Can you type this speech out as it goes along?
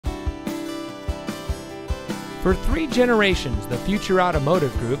For 3 generations, the Future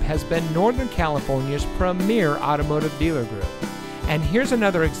Automotive Group has been Northern California's premier automotive dealer group. And here's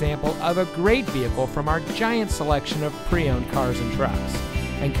another example of a great vehicle from our giant selection of pre-owned cars and trucks.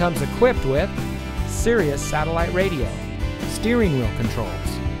 And comes equipped with Sirius satellite radio, steering wheel controls,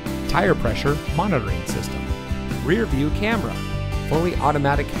 tire pressure monitoring system, rear view camera, fully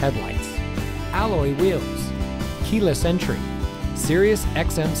automatic headlights, alloy wheels, keyless entry, Sirius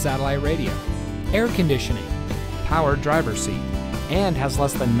XM satellite radio, air conditioning, power driver's seat, and has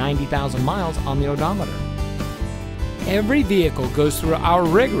less than 90,000 miles on the odometer. Every vehicle goes through our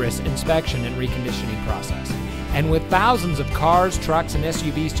rigorous inspection and reconditioning process. And with thousands of cars, trucks, and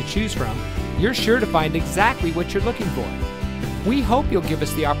SUVs to choose from, you're sure to find exactly what you're looking for. We hope you'll give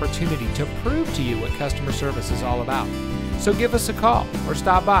us the opportunity to prove to you what customer service is all about. So give us a call or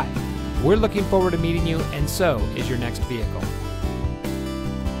stop by. We're looking forward to meeting you, and so is your next vehicle.